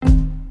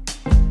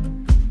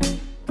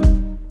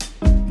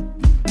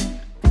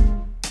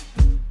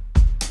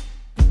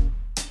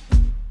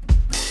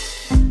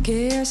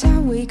Yes, I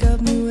wake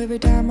up new every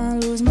time I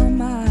lose my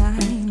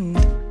mind.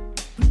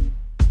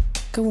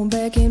 Going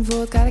back and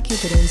forth, gotta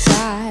keep it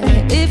inside.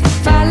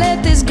 If I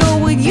let this go,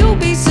 would you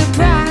be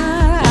surprised?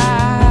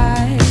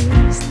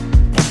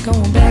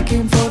 Going back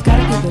and forth,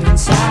 gotta keep it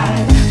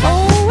inside.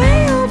 Oh,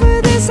 way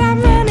over this,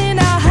 I'm running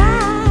out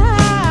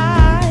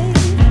high.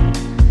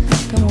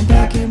 Going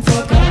back and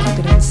forth, gotta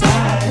keep it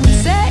inside.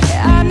 Say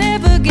I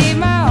never gave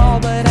my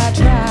all, but I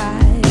tried.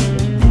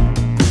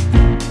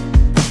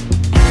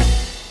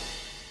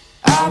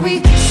 Are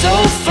we so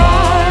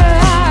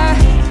far,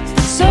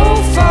 so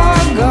far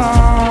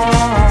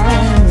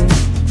gone?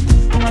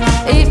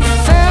 It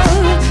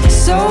felt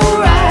so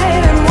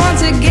right, and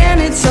once again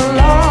it's so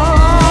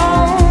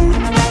long.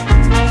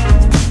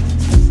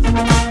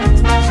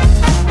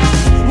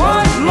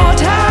 One more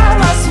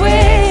time, I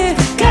swear,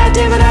 God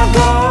damn it, I'm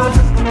gone.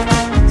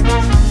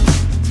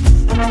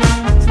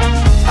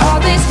 All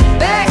this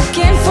back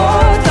and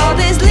forth, all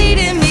this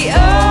leading me on.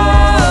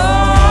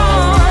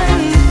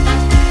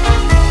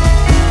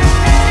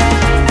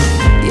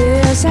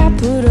 Yes, I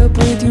put up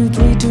with you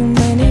 3 too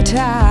many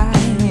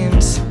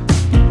times.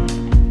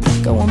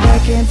 Going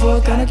back and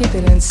forth, gonna keep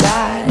it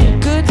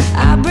inside. Could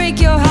I break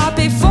your heart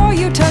before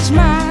you touch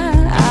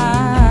mine?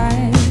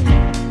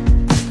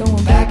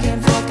 Going back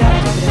and forth, gotta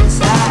keep it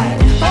inside.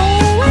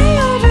 Oh, way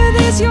over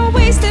this, you're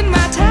wasting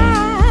my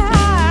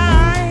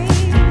time.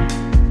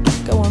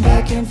 Going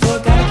back and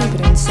forth, gotta keep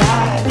it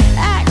inside.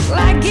 Act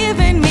like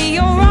giving me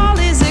your all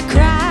is a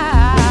crime.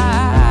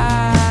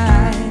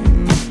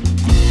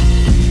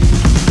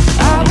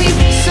 Are we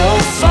so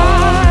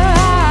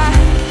far,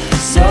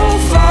 so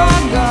far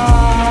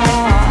gone?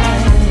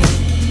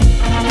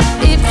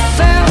 It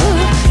felt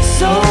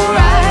so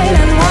right,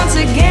 and once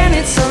again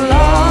it's so long.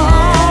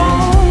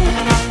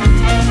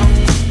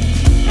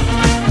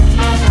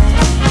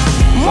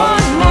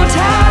 One more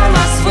time,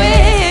 I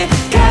swear,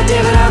 God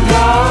damn it, I'm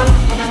gone.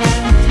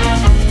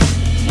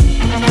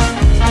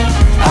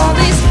 All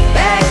this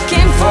back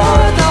and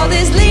forth, all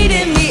this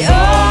leading me on.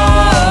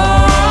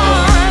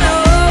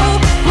 Oh,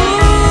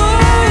 ooh.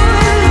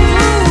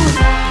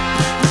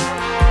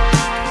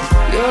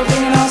 You're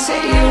thinking I'll say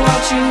you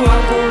watch you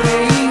walk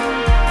away.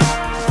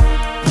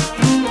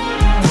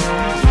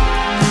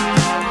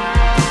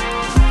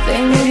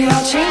 Think maybe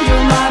I'll change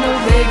your mind or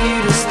beg you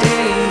to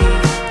stay.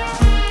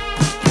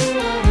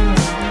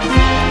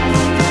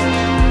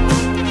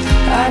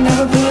 I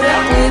never put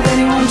up with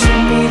anyone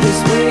treat me this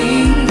way.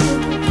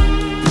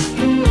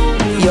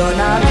 You're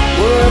not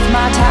worth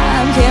my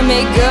time, can't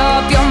make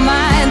up your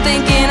mind,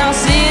 thinking I'll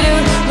sit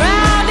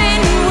around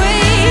and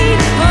wait.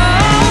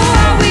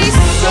 Oh, are we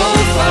so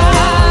far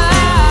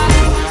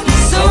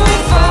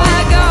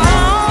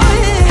gone?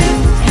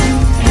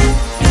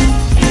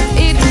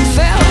 It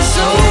felt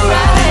so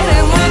right,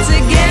 and once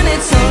again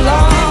it's so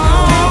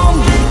long.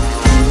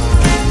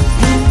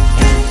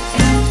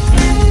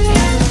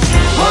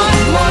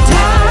 One more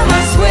time,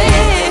 I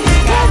swear,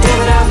 God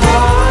damn it, I'm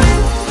gone.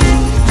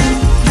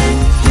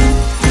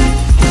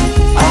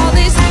 All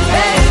this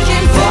back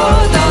and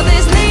forth, all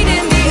this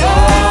leading me on.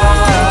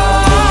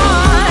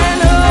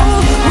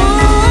 Oh,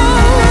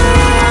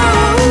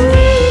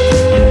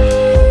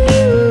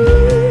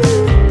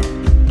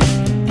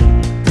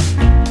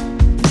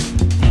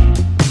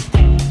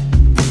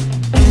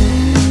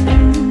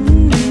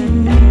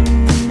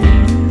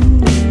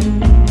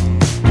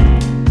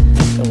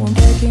 going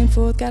back and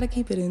forth, gotta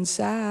keep it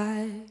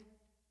inside.